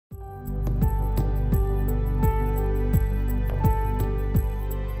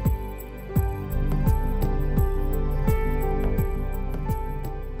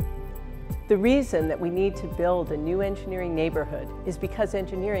The reason that we need to build a new engineering neighborhood is because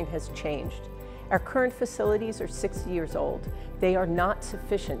engineering has changed. Our current facilities are 60 years old. They are not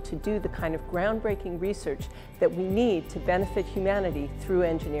sufficient to do the kind of groundbreaking research that we need to benefit humanity through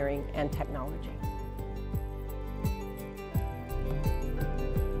engineering and technology.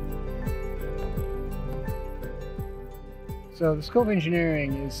 So the School of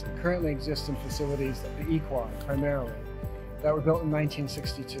Engineering currently exists in facilities, the EQUAD primarily, that were built in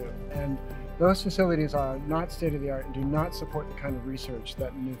 1962. And those facilities are not state-of-the-art and do not support the kind of research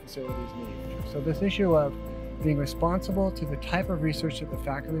that new facilities need. So this issue of being responsible to the type of research that the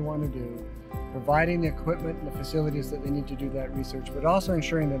faculty want to do, providing the equipment and the facilities that they need to do that research, but also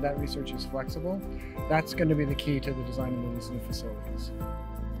ensuring that that research is flexible, that's going to be the key to the design of these new facilities.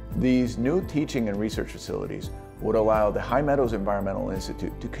 These new teaching and research facilities would allow the High Meadows Environmental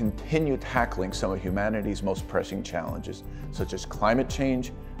Institute to continue tackling some of humanity's most pressing challenges, such as climate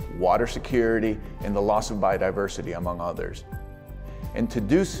change, water security, and the loss of biodiversity, among others. And to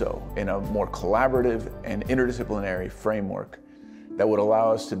do so in a more collaborative and interdisciplinary framework that would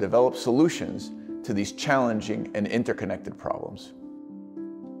allow us to develop solutions to these challenging and interconnected problems.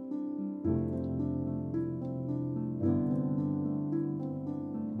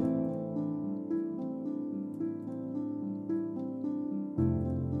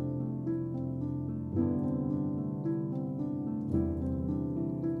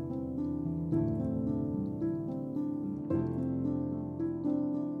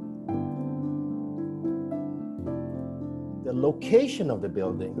 The location of the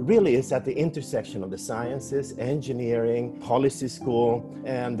building really is at the intersection of the sciences, engineering, policy school,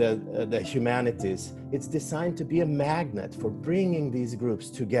 and the humanities. It's designed to be a magnet for bringing these groups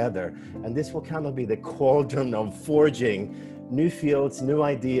together. And this will kind of be the cauldron of forging new fields, new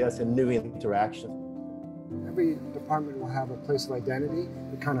ideas, and new interaction. Every department will have a place of identity,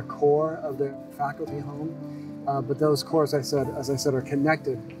 the kind of core of the faculty home. But those cores, as I said, are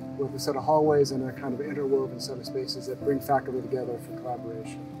connected with a set of hallways and a kind of interwoven set of spaces that bring faculty together for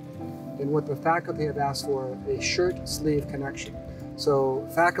collaboration. And what the faculty have asked for, a shirt sleeve connection. So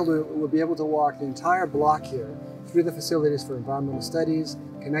faculty will be able to walk the entire block here through the facilities for environmental studies,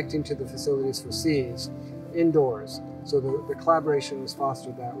 connecting to the facilities for Cs, indoors. So the collaboration is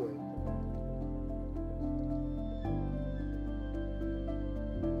fostered that way.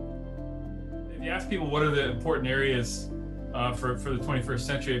 If you ask people what are the important areas for the 21st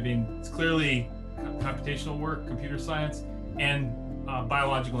century, I mean, it's clearly computational work, computer science, and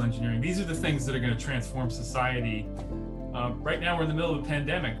biological engineering. These are the things that are going to transform society. Right now we're in the middle of a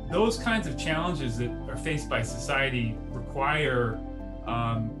pandemic. Those kinds of challenges that are faced by society require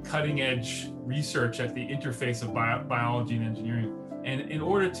cutting-edge research at the interface of biology and engineering. And in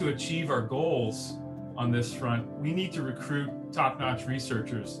order to achieve our goals on this front, we need to recruit top-notch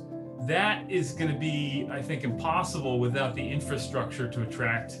researchers. That is going to be, I think, impossible without the infrastructure to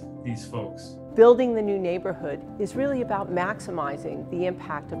attract these folks. Building the new neighborhood is really about maximizing the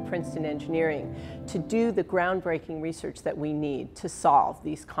impact of Princeton engineering to do the groundbreaking research that we need to solve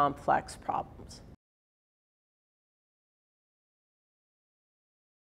these complex problems.